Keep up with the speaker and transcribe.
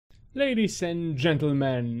Ladies and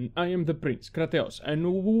gentlemen, I am the Prince Krataios, and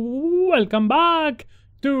welcome back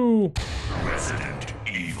to Resident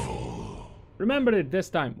Evil. Remember it this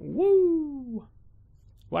time. Woo!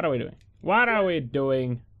 What are we doing? What are we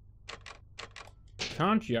doing?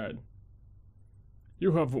 Courtyard.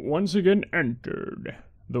 You have once again entered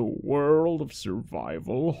the world of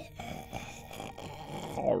survival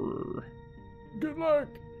horror. Good luck!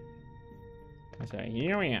 So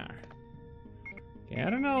here we are. Okay, I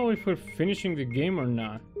don't know if we're finishing the game or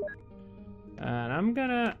not. And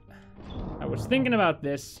I was thinking about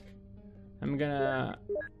this. I'm gonna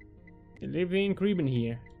leave the ink ribbon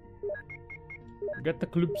here. Get the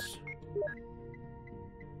clips.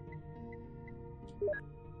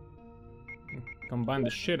 Combine the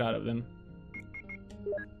shit out of them.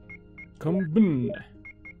 Combine.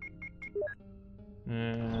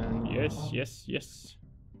 And yes.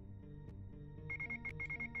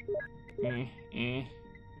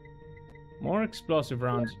 More explosive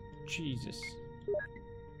rounds. Jesus.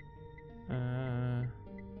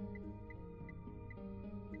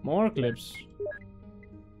 More clips.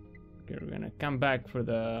 Okay, we're gonna come back for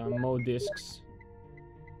the mo discs.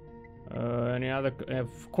 Any other?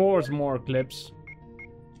 Of course, more clips.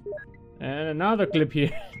 And another clip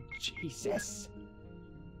here. Jesus.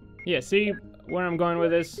 Yeah, see where I'm going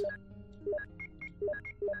with this?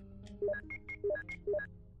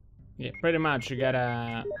 Yeah, pretty much you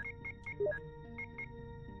gotta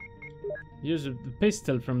use the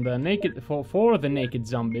pistol from the naked for the naked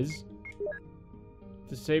zombies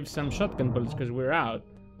to save some shotgun bullets because we're out.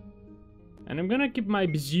 And I'm gonna keep my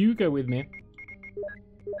bazooka with me.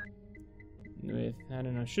 I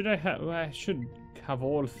don't know, I should have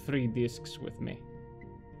all 3 discs with me.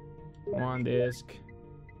 1 disc,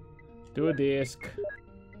 2 disc,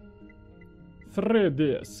 3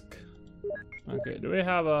 disc. Okay, do we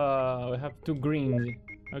have we have 2 greens.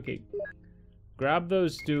 Okay, grab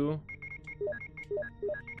those 2,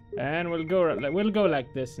 and we'll go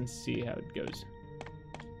like this and see how it goes.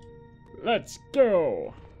 Let's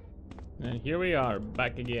go. And here we are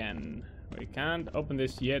back again. We can't open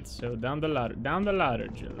this yet, so down the ladder,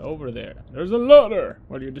 Jill, over there. There's a ladder.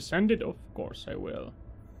 Will you descend it? Of course I will.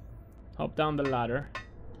 Hop down the ladder.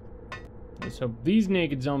 Let's hope these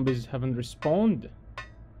naked zombies haven't respawned.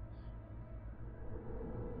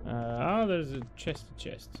 Oh, there's a chest.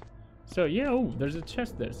 So yeah, oh, there's a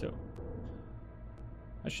chest there, so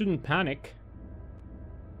I shouldn't panic.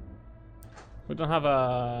 We don't have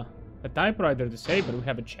a typewriter to say, but we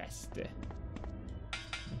have a chest.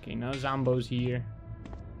 Okay, no zombos here.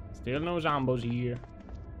 Still no zombos here.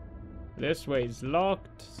 This way is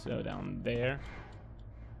locked, so down there.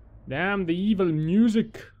 Damn the evil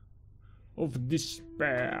music of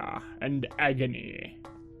despair and agony.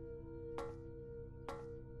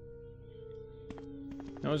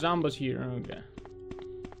 No zombies here, okay.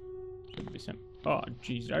 Should be some. Oh,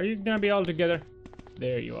 jeez, are you gonna be all together?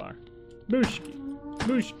 There you are. Booshki,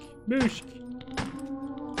 booshki, booshki.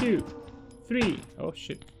 2, 3. Oh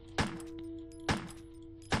shit.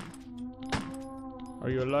 Are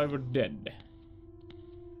you alive or dead?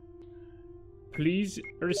 Please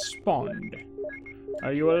respond.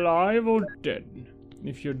 Are you alive or dead?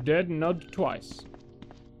 If you're dead, nod twice.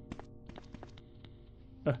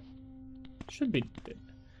 Should be dead.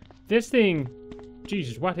 This thing.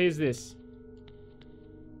 Jesus, what is this?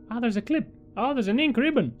 Ah, there's a clip. Oh, there's an ink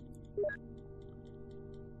ribbon.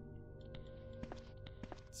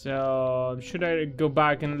 So, should I go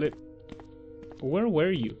back and Where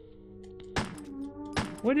were you?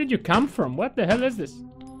 Where did you come from? What the hell is this?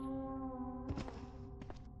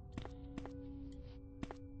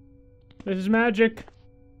 This is magic.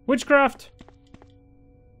 Witchcraft.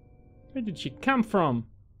 Where did she come from?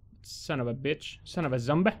 Son of a bitch. Son of a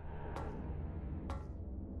zombie.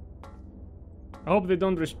 I hope they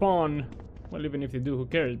don't respawn. Well, even if they do, who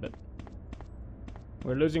cares, but...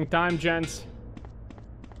 We're losing time, gents.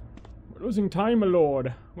 We're losing time, my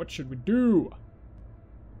lord. What should we do?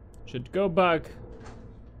 Should go back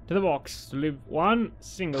to the box to leave 1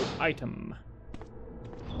 single item.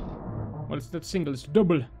 Well, it's not single, it's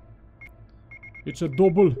double. It's a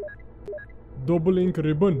double. Double ink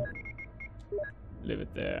ribbon. Leave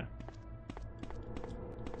it there.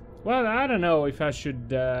 Well, I don't know if I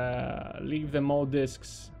should leave them all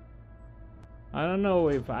discs. I don't know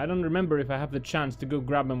if I don't remember if I have the chance to go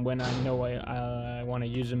grab them when I know I want to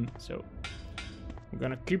use them. So I'm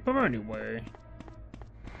gonna keep them anyway.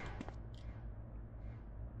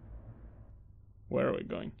 Where are we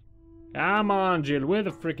going? Come on, Jill. Where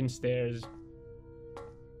the freaking stairs?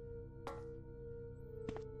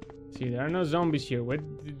 See, there are no zombies here. Where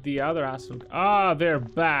did the other asshole? Ah, they're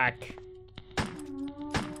back.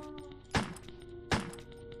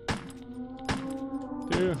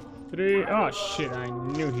 2, 3. Oh shit, I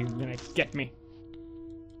knew he was gonna get me.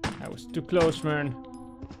 That was too close, man.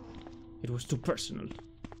 It was too personal.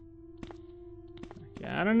 Okay,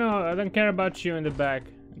 I don't know. I don't care about you in the back.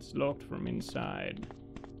 It's locked from inside.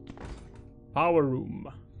 Power room.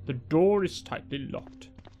 The door is tightly locked.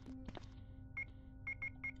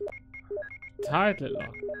 Tightly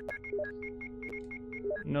locked.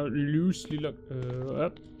 No, loosely locked.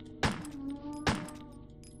 Up.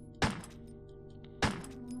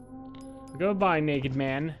 Goodbye, naked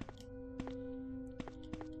man.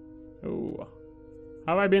 Oh.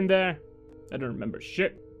 Have I been there? I don't remember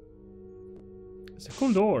shit. It's a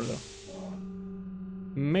cool door, though.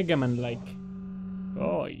 Mega Man-like.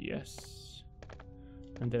 Oh, yes.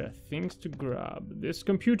 And there are things to grab. This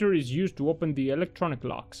computer is used to open the electronic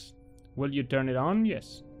locks. Will you turn it on?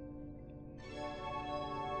 Yes.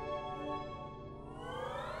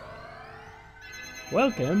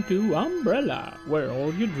 Welcome to Umbrella, where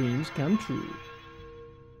all your dreams come true.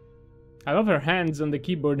 I love her hands on the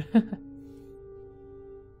keyboard.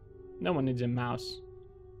 No one needs a mouse.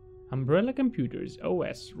 Umbrella Computers,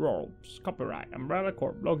 OS, roles, copyright, Umbrella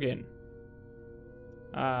Corp, login.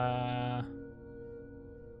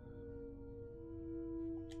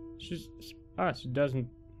 She doesn't.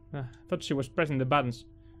 I thought she was pressing the buttons.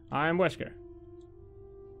 I'm Wesker.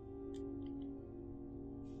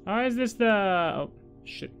 Oh, is this the... Oh,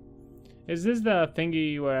 shit. Is this the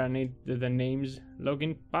thingy where I need the names?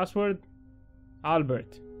 Login password?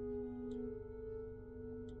 Albert.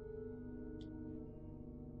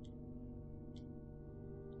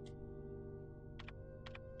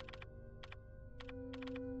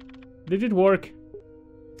 Did it work?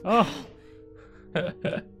 Oh.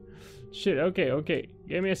 Shit, okay.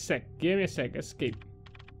 Give me a sec. Escape.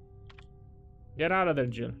 Get out of there,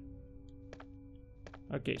 Jill.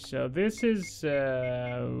 Okay, so this is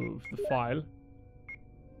the file.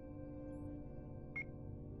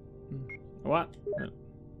 What?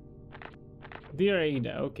 Dear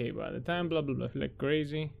Ada, okay, by the time blah blah blah, like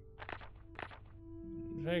crazy.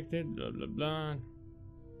 Infected, blah blah blah.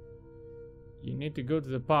 You need to go to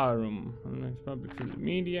the power room. It's public through the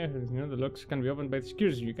media. The locks can be opened by the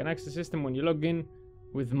security. You can access the system when you log in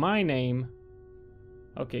with my name.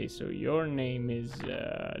 Okay, so your name is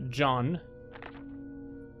John.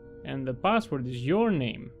 And the password is your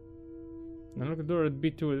name. Now look at the door at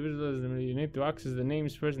B2. You need to access the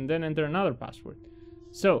names first and then enter another password.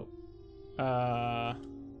 So, John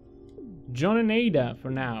and Ada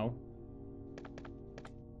for now.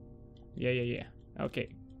 Yeah.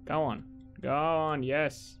 Okay, go on. Go on,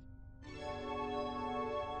 yes.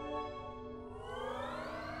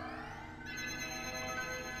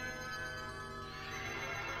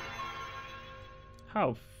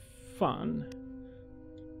 How fun.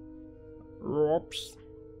 Oops.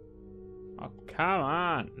 Oh, come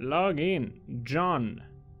on. Log in. John.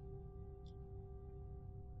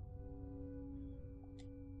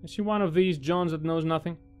 Is he one of these Johns that knows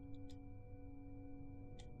nothing?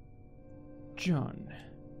 John.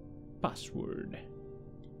 Password.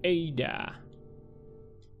 Ada.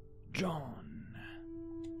 John.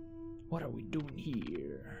 What are we doing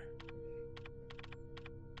here?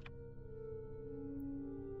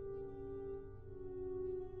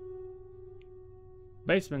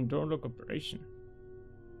 Basement door lock operation.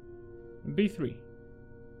 B3.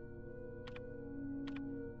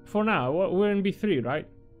 For now, we're in B3, right?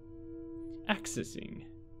 Accessing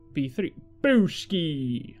B3.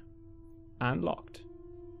 Booski! Unlocked.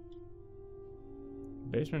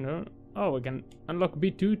 Basement door. Oh, we can unlock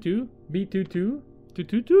B2 too. B22.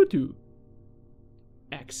 2222.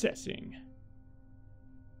 Accessing.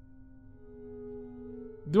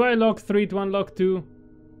 Do I lock 3 to unlock 2?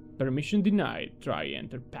 Permission denied. Try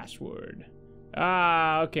enter password.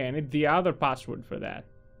 Ah, okay. I need the other password for that.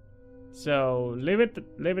 So leave it.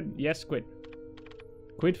 Yes, quit.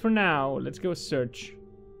 Quit for now. Let's go search.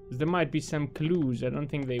 There might be some clues. I don't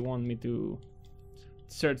think they want me to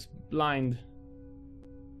search blind.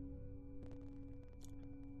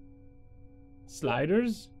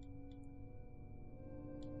 Sliders?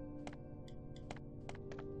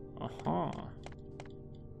 Aha.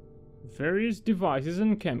 Various devices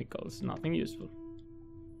and chemicals. Nothing useful.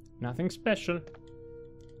 Nothing special.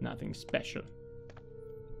 Nothing special.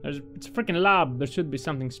 It's a freaking lab. There should be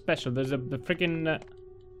something special. There's the freaking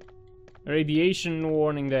radiation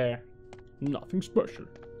warning there. Nothing special.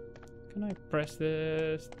 Can I press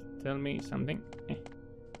this to tell me something?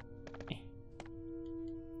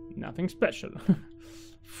 Nothing special.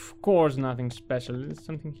 Of course, nothing special. Is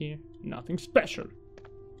something here? Nothing special.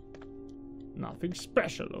 Nothing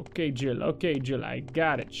special. Okay, Jill. I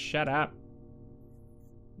got it. Shut up.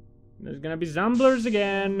 There's gonna be Zomblers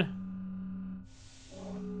again.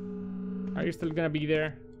 Are you still gonna be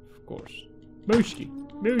there? Of course. Booshki,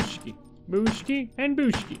 Booshki, Booshki, and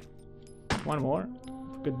Booshki. One more,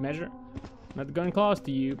 for good measure. Not going close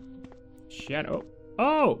to you. Shadow.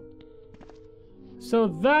 Oh! So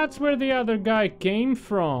that's where the other guy came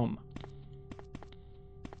from.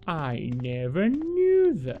 I never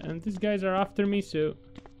knew that. And these guys are after me, so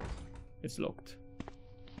it's locked.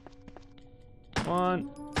 1,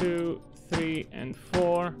 2, 3, and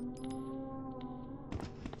 4.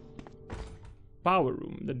 Power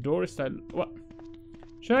room. The door is still. What?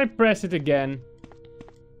 Should I press it again?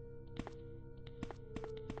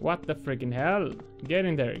 What the freaking hell? Get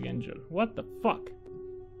in there again, Jill. What the fuck?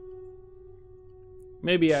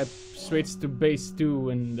 Maybe I switched to base 2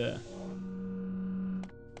 and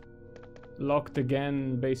locked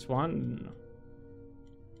again base 1.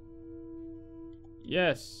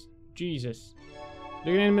 Yes. Jesus.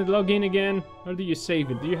 Do you need me to log in again? Or do you save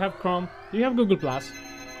it? Do you have Chrome? Do you have Google Plus?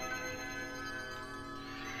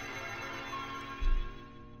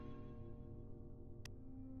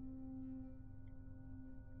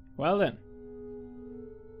 Well then.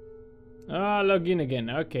 Ah, log in again.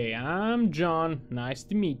 Okay, I'm John. Nice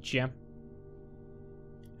to meet you.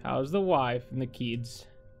 How's the wife and the kids?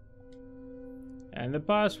 And the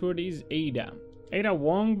password is Ada. Ada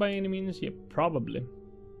Wong by any means? Yeah, probably.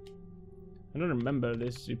 I don't remember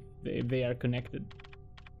this if they are connected.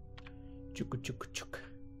 Chuk chuk chuk.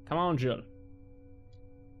 Come on, Jill.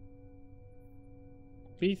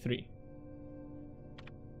 B3.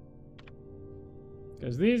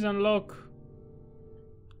 Because these unlock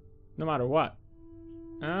no matter what.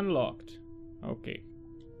 Unlocked. Okay.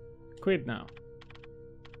 Quit now.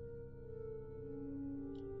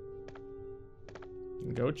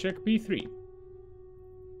 Go check B3.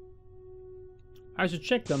 I should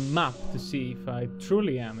check the map to see if I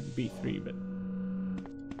truly am in B3, but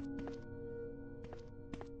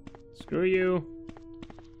screw you.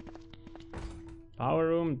 Power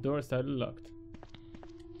room, door still locked.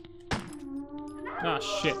 Ah,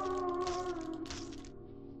 shit.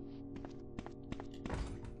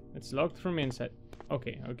 It's locked from inside.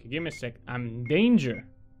 Okay, okay, give me a sec. I'm in danger.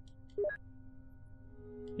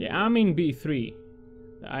 Yeah, I'm in B3.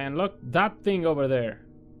 I unlocked that thing over there.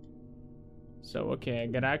 So, okay, I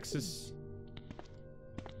got access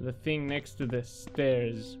to the thing next to the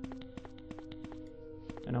stairs.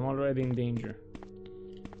 And I'm already in danger.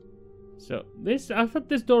 So, this, I thought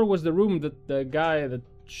this door was the room that the guy that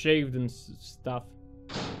shaved and stuff.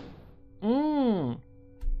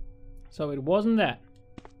 So it wasn't that.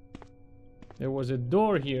 There was a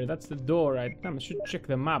door here. That's the door. I should check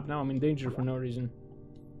the map. Now I'm in danger for no reason.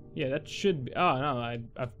 Yeah, that should be... Oh, no,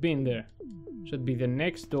 I've been there. Should be the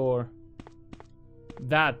next door.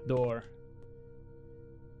 That door.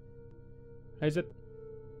 Is it?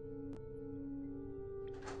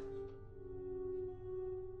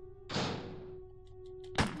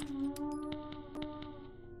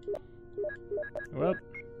 Well...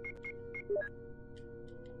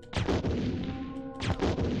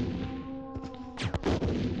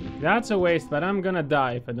 That's a waste, but I'm gonna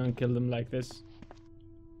die if I don't kill them like this.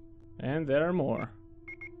 And there are more.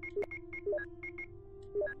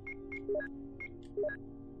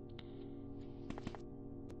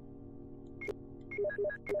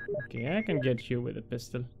 Okay, I can get you with a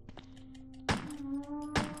pistol.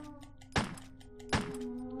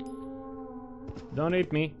 Don't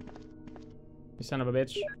eat me, you son of a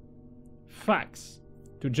bitch. Fax.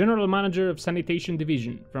 To General Manager of Sanitation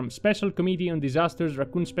Division, from Special Committee on Disasters,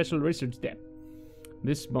 Raccoon Special Research Dep.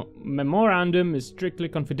 This memorandum is strictly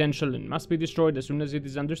confidential and must be destroyed as soon as it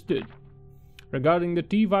is understood. Regarding the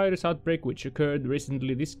T-virus outbreak which occurred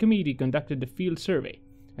recently, this committee conducted a field survey.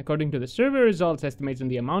 According to the survey results, estimates on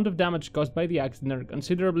the amount of damage caused by the accident are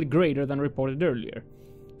considerably greater than reported earlier.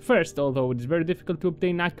 First, although it is very difficult to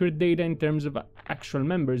obtain accurate data in terms of actual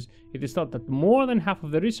members, it is thought that more than half of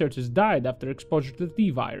the researchers died after exposure to the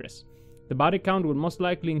T-virus. The body count will most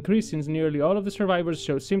likely increase since nearly all of the survivors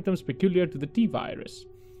show symptoms peculiar to the T-virus.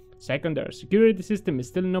 Second, our security system is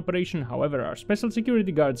still in operation, however, our special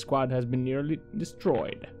security guard squad has been nearly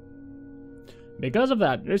destroyed. Because of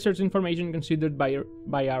that, research information considered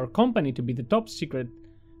by our company to be the top secret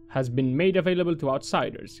has been made available to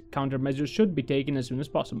outsiders. Countermeasures should be taken as soon as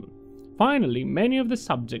possible. Finally, many of the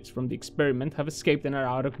subjects from the experiment have escaped and are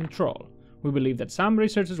out of control. We believe that some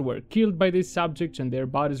researchers were killed by these subjects and their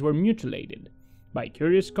bodies were mutilated. By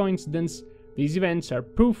curious coincidence, these events are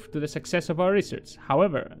proof to the success of our research.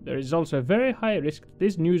 However, there is also a very high risk that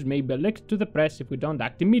this news may be leaked to the press if we don't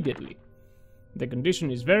act immediately. The condition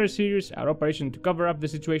is very serious. Our operation to cover up the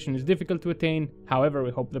situation is difficult to attain. However,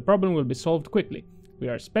 we hope the problem will be solved quickly. We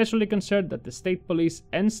are especially concerned that the state police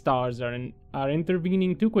and STARS are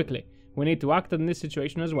intervening too quickly. We need to act on this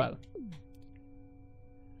situation as well.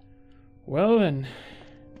 Well then.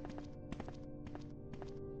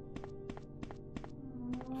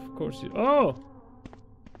 Of course you... Oh!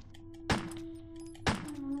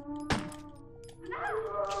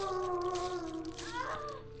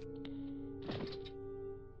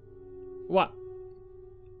 What?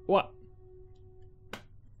 What?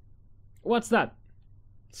 What's that?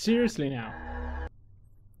 Seriously now?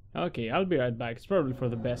 Okay, I'll be right back. It's probably for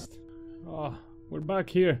the best. Oh, we're back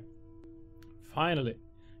here. Finally.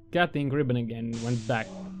 Got the ink ribbon again. Went back.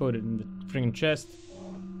 Put it in the freaking chest.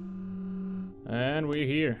 And we're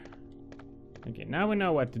here. Okay, now we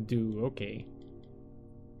know what to do. Okay.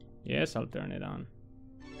 Yes, I'll turn it on.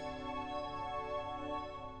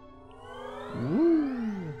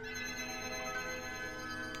 Ooh.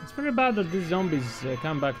 It's very bad that these zombies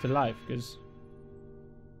come back to life, because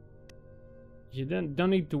you don't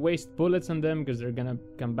need to waste bullets on them, because they're gonna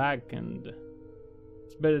come back, and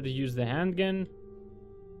it's better to use the handgun,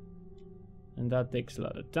 and that takes a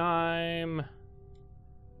lot of time.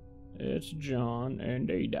 It's John and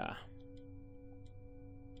Ada.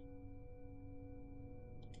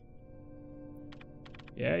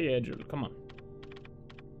 Yeah, Jill, come on.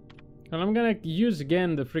 And I'm gonna use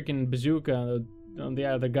again the freaking bazooka on the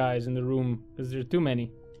other guys in the room, because there's too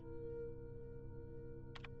many.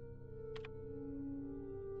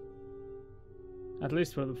 At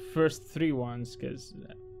least for the first 3 ones, because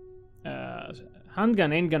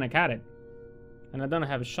handgun ain't gonna cut it. And I don't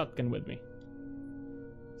have a shotgun with me.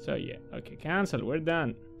 So yeah, okay, cancel, we're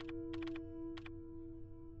done.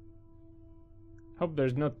 Hope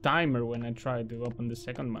there's no timer when I try to open the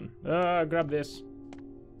second one. Grab this.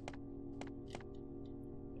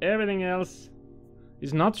 Everything else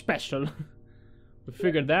is not special. We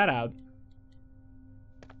figured that out.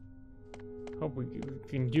 Hope we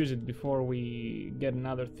can use it before we get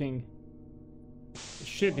another thing. The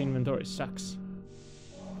shit inventory sucks.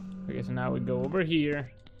 Okay, so now we go over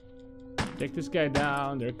here. Take this guy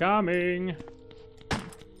down. They're coming.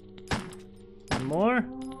 One more.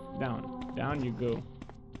 Down. Down you go.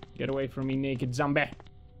 Get away from me, naked zombie.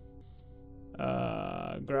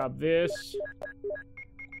 Grab this.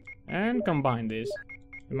 And combine this.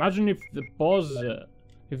 Imagine if the pause,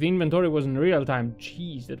 if the inventory was in real time.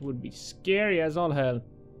 Jeez, that would be scary as all hell.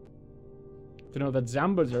 To know that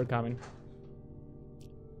zombies are coming.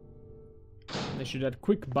 They should have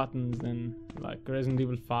quick buttons then, like Resident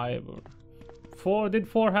Evil 5 or 4. Did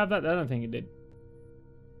 4 have that? I don't think it did.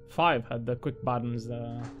 5 had the quick buttons.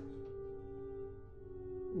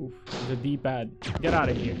 Oof, the D-pad. Get out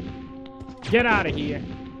of here. Get out of here.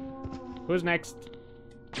 Who's next?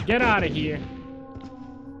 Get out of here.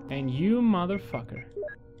 And you motherfucker.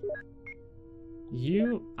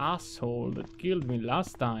 You asshole that killed me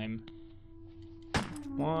last time.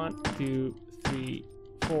 1, 2, 3,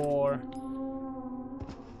 4.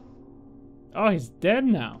 Oh, he's dead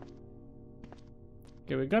now.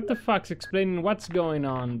 Okay, we got the fox explaining what's going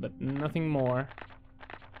on, but nothing more.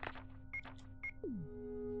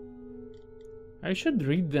 I should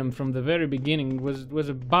read them from the very beginning. It was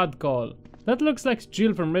a bad call. That looks like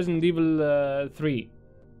Jill from Resident Evil 3.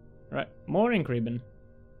 Right, more ink ribbon.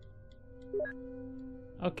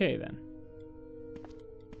 Okay then.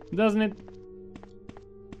 Doesn't it?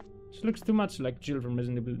 She looks too much like Jill from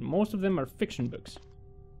Resident Evil. Most of them are fiction books.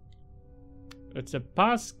 It's a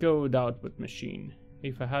passcode output machine.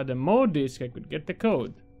 If I had a mode disk, I could get the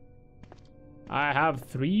code. I have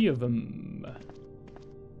 3 of them.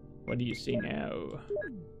 What do you say now?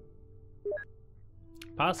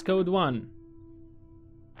 Passcode 1.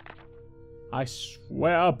 I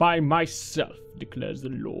swear by myself, declares the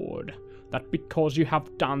Lord, that because you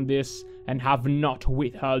have done this and have not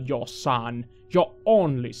withheld your son, your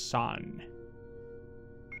only son.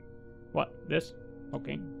 What? This?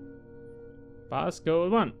 Okay.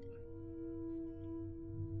 Passcode 1.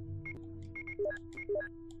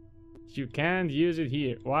 You can't use it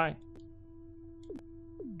here. Why?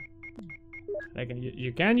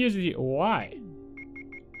 You can't use it here. Why?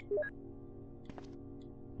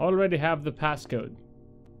 Already have the passcode.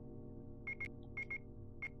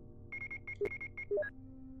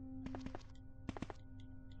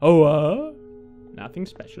 Oh, nothing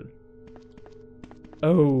special.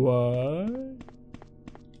 Oh,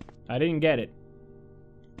 I didn't get it.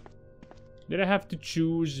 Did I have to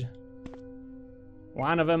choose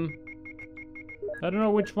one of them? I don't know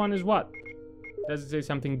which one is what. Does it say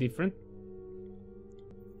something different?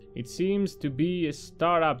 It seems to be a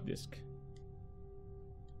startup disk.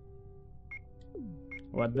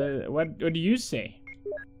 What do you say?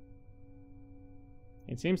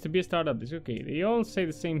 It seems to be a startup. It's okay. They all say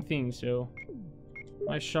the same thing, so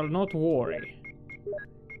I shall not worry.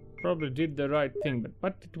 Probably did the right thing, but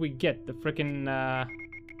what did we get? The frickin'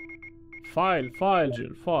 file,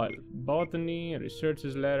 Jill, file. Botany,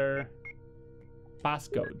 researcher's letter,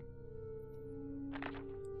 passcode.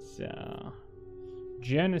 So,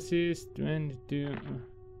 Genesis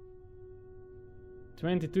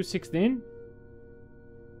 2216.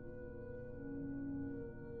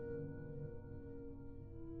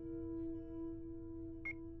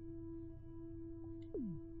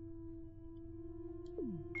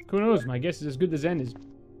 Who knows? My guess is as good as N.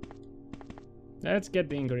 Let's get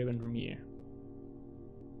the ink ribbon from here.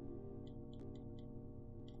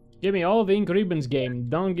 Give me all the ink ribbons, game.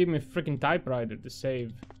 Don't give me a freaking typewriter to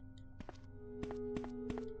save.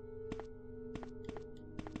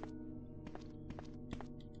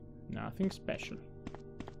 Nothing special.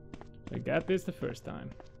 We got this the first time.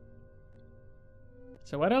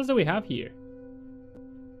 So what else do we have here?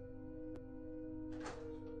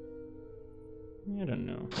 I don't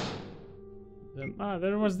know.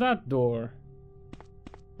 There was that door.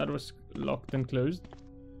 That was locked and closed.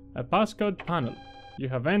 A passcode panel. You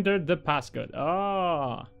have entered the passcode.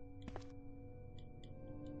 Ah.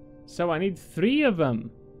 So I need 3 of them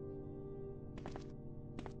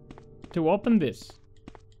to open this.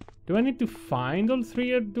 Do I need to find all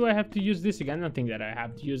 3 or do I have to use this again? I don't think that I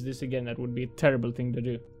have to use this again. That would be a terrible thing to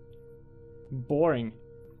do. Boring.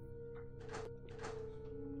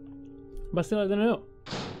 But still, I don't know.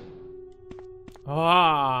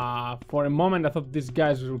 Ah, for a moment I thought these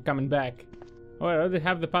guys were coming back. Oh, I already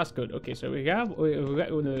have the passcode. Okay, so we've got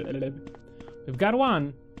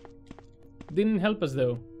one. Didn't help us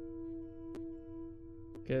though.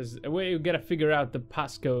 Because we gotta figure out the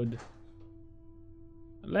passcode.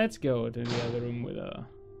 Let's go to the other room with a...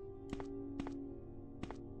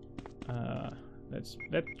 let's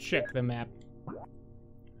check the map.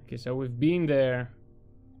 Okay, so we've been there.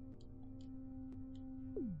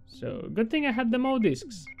 So, good thing I had the mo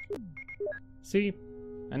discs. See?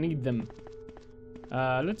 I need them.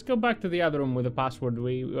 Let's go back to the other room with the password.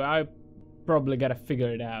 I probably gotta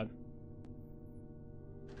figure it out.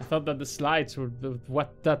 I thought that the slides were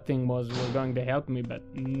what that thing was were going to help me, but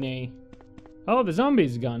nay. Oh, the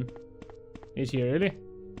zombie's gone. Is he really?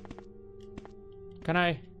 Can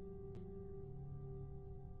I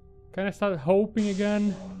start hoping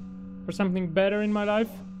again for something better in my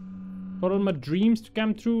life? For all my dreams to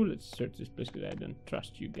come true? Let's search this place because I don't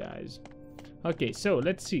trust you guys. Okay, so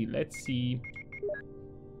let's see.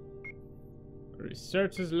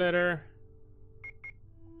 Researcher's letter.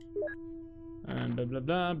 And blah blah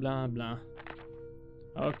blah blah blah.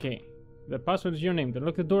 Okay. The password is your name. To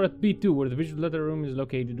unlock the door at B2 where the visual letter room is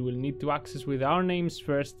located, we'll need to access with our names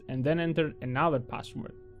first and then enter another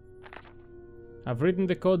password. I've written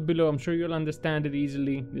the code below. I'm sure you'll understand it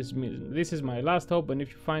easily. This is my last hope, and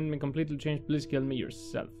if you find me completely changed, please kill me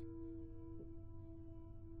yourself.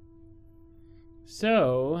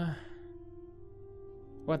 So,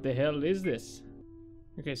 what the hell is this?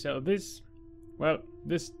 Okay, so this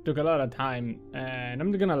took a lot of time, and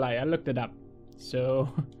I'm not gonna lie, I looked it up. So,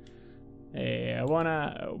 I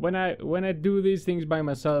wanna when I do these things by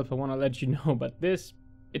myself, I wanna let you know. But it's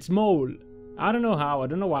mole. I don't know how. I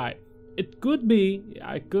don't know why. It could be.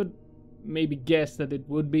 I could maybe guess that it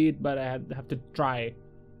would be it, but I have to try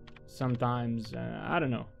sometimes. I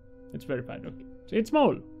don't know. It's verified. Okay, so it's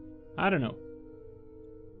mole. I don't know.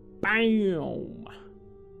 Bam.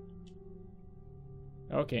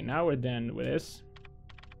 Okay, now we're done with this.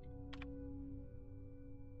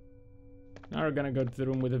 Now we're gonna go to the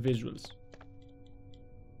room with the visuals.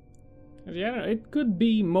 Yeah, it could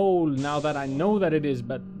be mole now that I know that it is,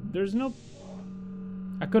 but there's no...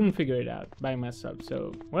 I couldn't figure it out by myself,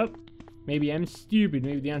 so... Well, maybe I'm stupid,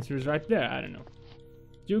 maybe the answer is right there, I don't know.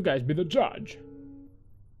 You guys be the judge.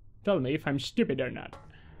 Tell me if I'm stupid or not.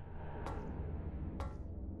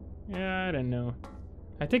 Yeah, I don't know.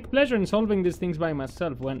 I take pleasure in solving these things by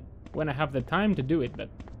myself when I have the time to do it,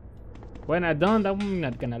 but... when I don't, I'm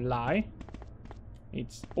not gonna lie.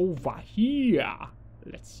 It's over here.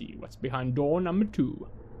 Let's see what's behind door number 2.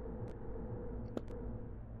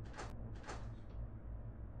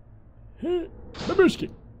 Babushki.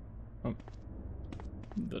 Oh,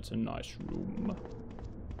 that's a nice room.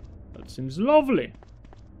 That seems lovely.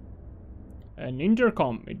 An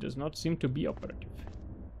intercom. It does not seem to be operative.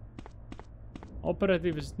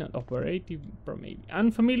 Operative is not operative. Maybe.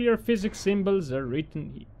 Unfamiliar physics symbols are written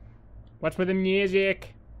here. What's with the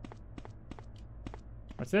music?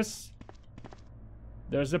 What's this?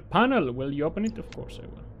 There's a panel. Will you open it? Of course I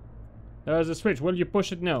will. There's a switch. Will you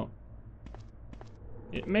push it? No.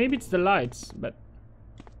 Maybe it's the lights, but...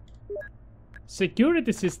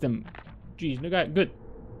 Security system. Jeez, look at... Good.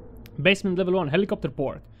 Basement level 1, helicopter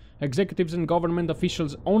port. Executives and government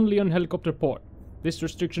officials only on helicopter port. This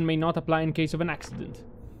restriction may not apply in case of an accident.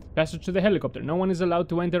 Passage to the helicopter. No one is allowed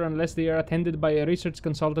to enter unless they are attended by a research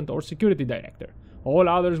consultant or security director. All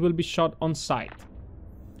others will be shot on sight.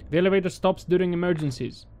 The elevator stops during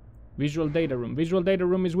emergencies. Visual data room. Visual data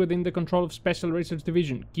room is within the control of Special Research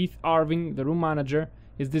Division. Keith Irving, the room manager,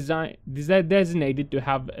 is designated to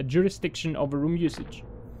have a jurisdiction over room usage.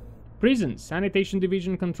 Prison. Sanitation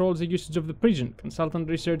Division controls the usage of the prison. Consultant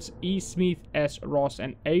Research E. Smith, S. Ross,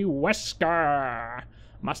 and A. Wesker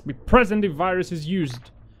must be present if virus is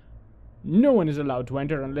used. No one is allowed to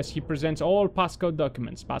enter unless he presents all passcode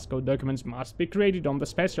documents. Passcode documents must be created on the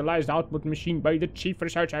specialized output machine by the chief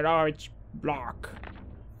researcher of each block.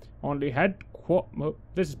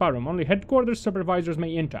 This is power room. Only headquarters supervisors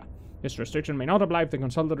may enter. This restriction may not apply if the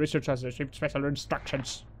consultant researcher has received special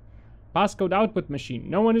instructions. Passcode output machine.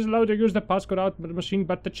 No one is allowed to use the passcode output machine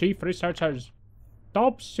but the chief researchers.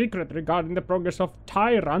 Top secret regarding the progress of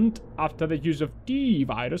Tyrant after the use of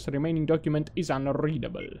T-virus. Remaining document is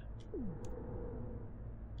unreadable.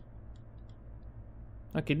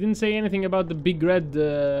 Okay, didn't say anything about the big red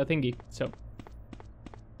thingy, so...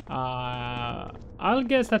 I'll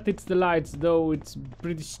guess that it's the lights, though it's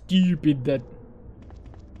pretty stupid that...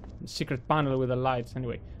 Secret panel with the lights,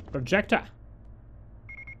 anyway. Projector!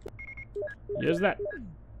 Use that.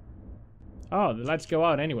 Oh, the lights go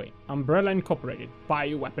out anyway. Umbrella Incorporated.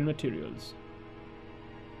 Bioweapon materials.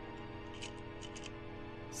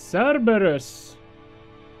 Cerberus!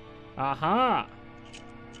 Aha!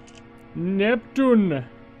 Neptune!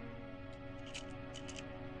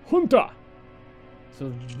 Junta!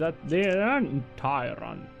 So that they are an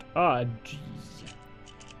tyrant. Ah, jeez.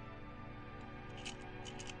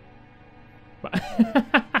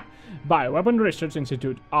 Bioweapon Research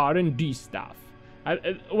Institute R&D staff.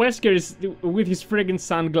 Wesker is with his friggin'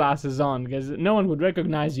 sunglasses on, because no one would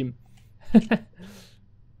recognize him. Yeah,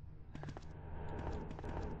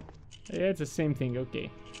 it's the same thing,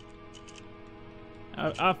 okay.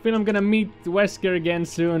 I feel I'm gonna meet Wesker again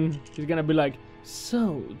soon. He's gonna be like,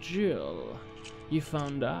 so, Jill, you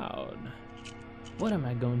found out. What am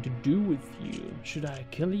I going to do with you? Should I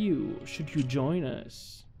kill you? Should you join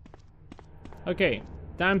us? Okay,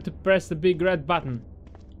 time to press the big red button.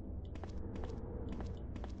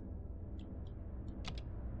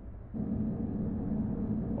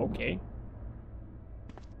 Okay.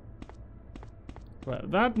 Well,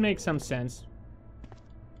 that makes some sense.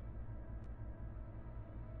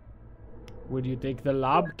 Would you take the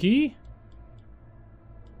lab key?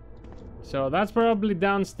 So that's probably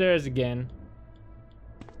downstairs again.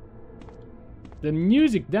 The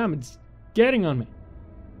music, damn, it's getting on me.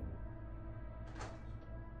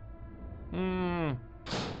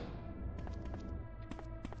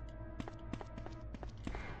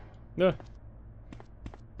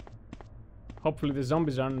 Hopefully the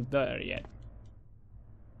zombies aren't there yet.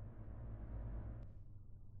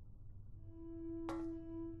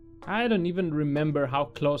 I don't even remember how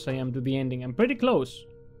close I am to the ending. I'm pretty close.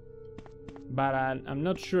 But I'm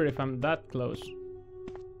not sure if I'm that close.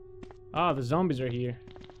 Ah, the zombies are here.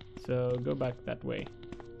 So go back that way.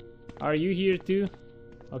 Are you here too?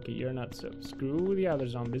 Okay, you're not, so screw the other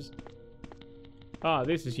zombies. Ah,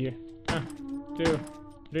 this is here. 2,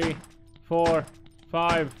 3, 4,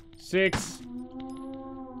 5, 6.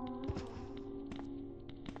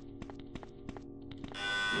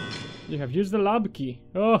 You have used the lab key.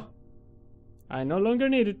 Oh, I no longer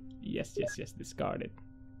need it. Yes, yes, yes, discard it.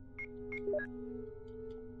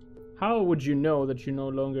 How would you know that you no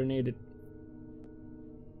longer need it?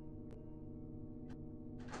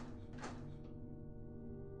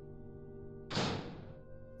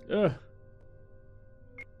 Ugh.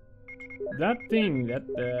 That thing, that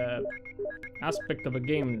aspect of a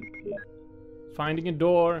game, finding a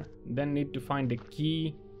door, then need to find a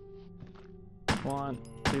key. 1,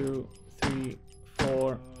 2, 3,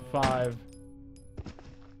 4, 5.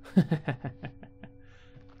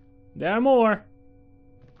 There are more.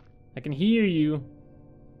 I can hear you.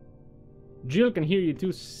 Jill can hear you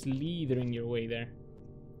too, slithering your way there.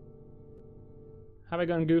 Have I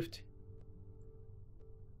gone goofed?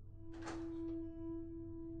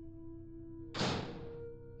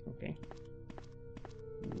 Okay.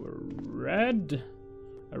 Red.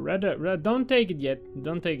 Red. Don't take it yet.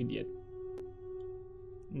 Don't take it yet.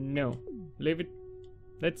 No. Leave it.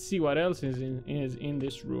 Let's see what else is in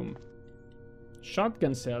this room.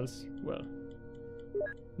 Shotgun cells. Well,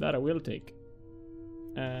 that I will take.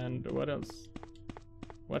 And what else?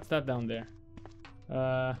 What's that down there?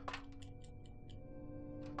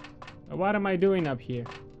 What am I doing up here?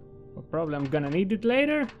 Well, probably I'm gonna need it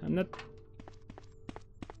later. I'm not...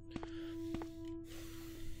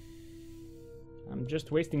 I'm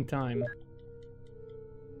just wasting time.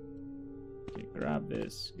 Okay, grab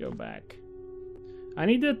this. Go back. I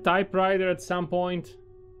need a typewriter at some point.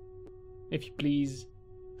 If you please.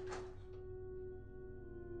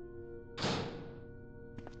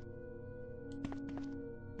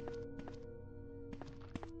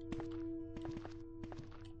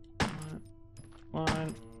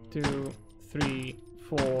 One, two, three,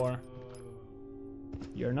 four.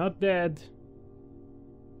 You're not dead.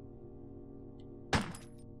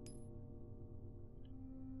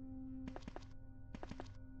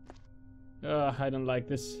 I don't like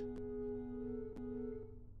this.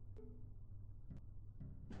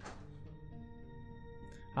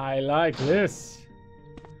 I like this.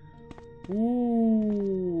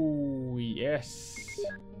 Ooh, yes.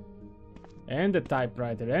 And the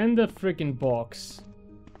typewriter and the freaking box.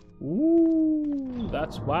 Ooh,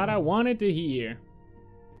 that's what I wanted to hear.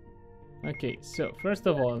 Okay, so first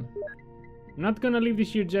of all, I'm not gonna leave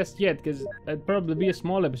this here just yet, because it'd probably be a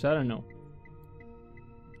small episode, I don't know.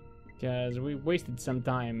 Because we wasted some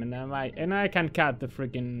time, and I can cut the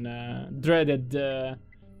freaking dreaded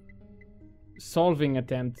solving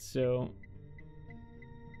attempt, so...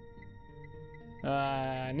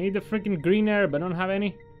 I need a freaking green herb, I don't have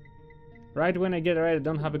any. Right when I get it right, I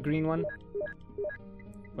don't have a green one.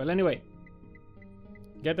 Well, anyway.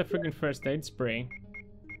 Get the freaking first aid spray.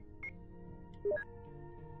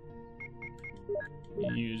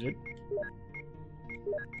 Use it.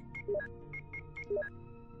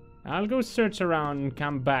 I'll go search around and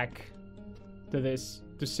come back to this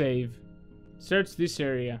to save. Search this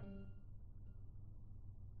area.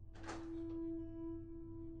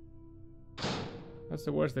 That's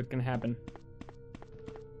the worst that can happen.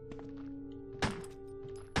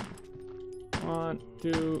 1,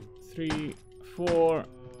 2, 3, 4.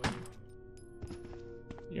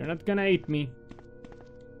 You're not gonna eat me.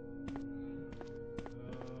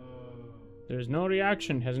 There's no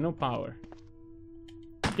reaction, has no power.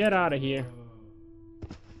 Get out of here.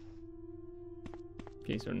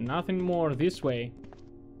 Okay, so nothing more this way.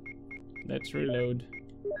 Let's reload.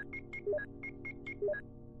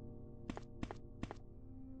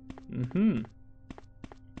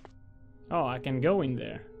 Oh, I can go in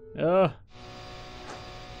there. Ugh.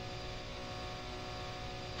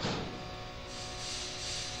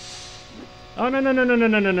 Oh no no no no no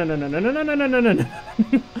no no no no no no no no no no no no.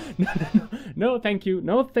 No, thank you.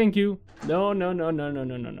 No, thank you. No, no, no, no, no,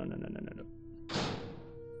 no, no, no, no, no, no, no.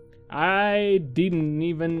 I didn't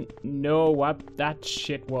even know what that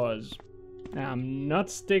shit was. I'm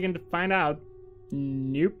not sticking to find out.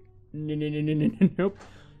 Nope. No, no, no, no, no, no, nope.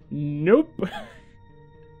 Nope.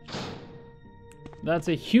 That's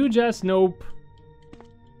a huge ass nope.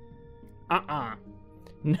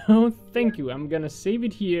 No, thank you. I'm gonna save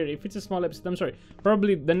it here. If it's a small episode, I'm sorry.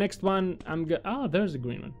 Probably the next one, oh, there's a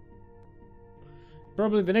green one.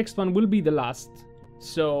 Probably the next one will be the last.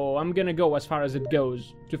 So I'm gonna go as far as it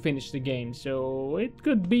goes to finish the game. So it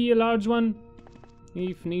could be a large one.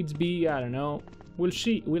 If needs be, I don't know. We'll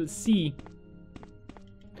see.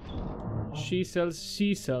 She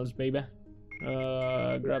sells, baby.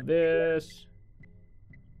 Grab this.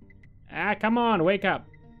 Ah, come on, wake up.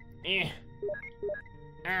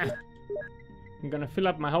 I'm gonna fill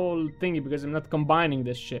up my whole thingy because I'm not combining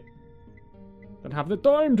this shit. Don't have the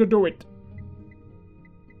time to do it.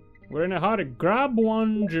 We're in a hurry. Grab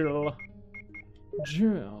one, Jill.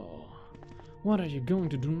 Jill, what are you going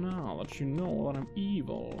to do now that you know that I'm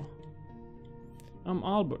evil? I'm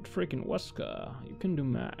Albert freaking Wesker. You can do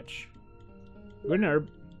match. Green herb.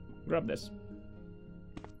 Grab this.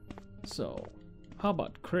 So, how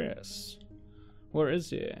about Chris? Where is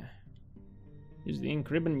he? Is the ink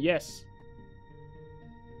ribbon? Yes.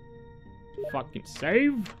 Fucking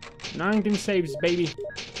save. 19 saves, baby.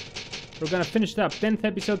 We're gonna finish it up. 10th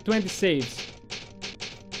episode, 20 saves.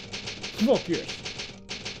 Fuck yes.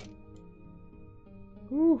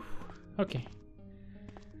 Ooh. Okay.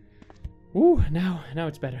 Ooh, now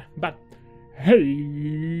it's better. But hey,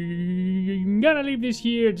 I'm gonna leave this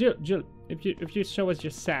here. Jill, if you show us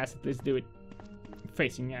your sass, please do it.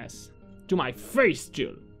 Facing ass. To my face,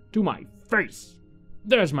 Jill. To my face.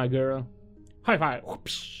 There's my girl. High five.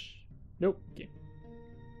 Whoops. Nope. Okay.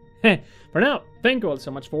 For now, thank you all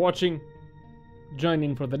so much for watching. Join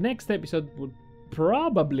in for the next episode. Would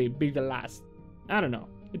probably be the last. I don't know.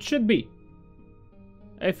 It should be.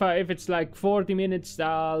 If it's like 40 minutes,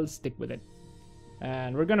 I'll stick with it.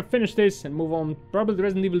 And we're gonna finish this and move on probably to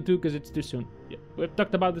Resident Evil 2 because it's too soon. Yeah, we've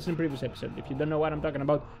talked about this in previous episode. If you don't know what I'm talking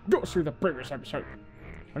about, go through the previous episode.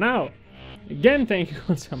 For now, again, thank you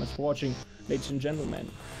all so much for watching, ladies and gentlemen,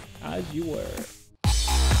 as you were.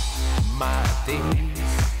 My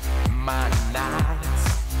days, my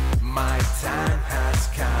nights, my time has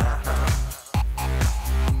come.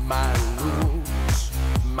 My rules,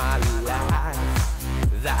 my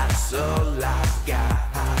life, that's all I've got.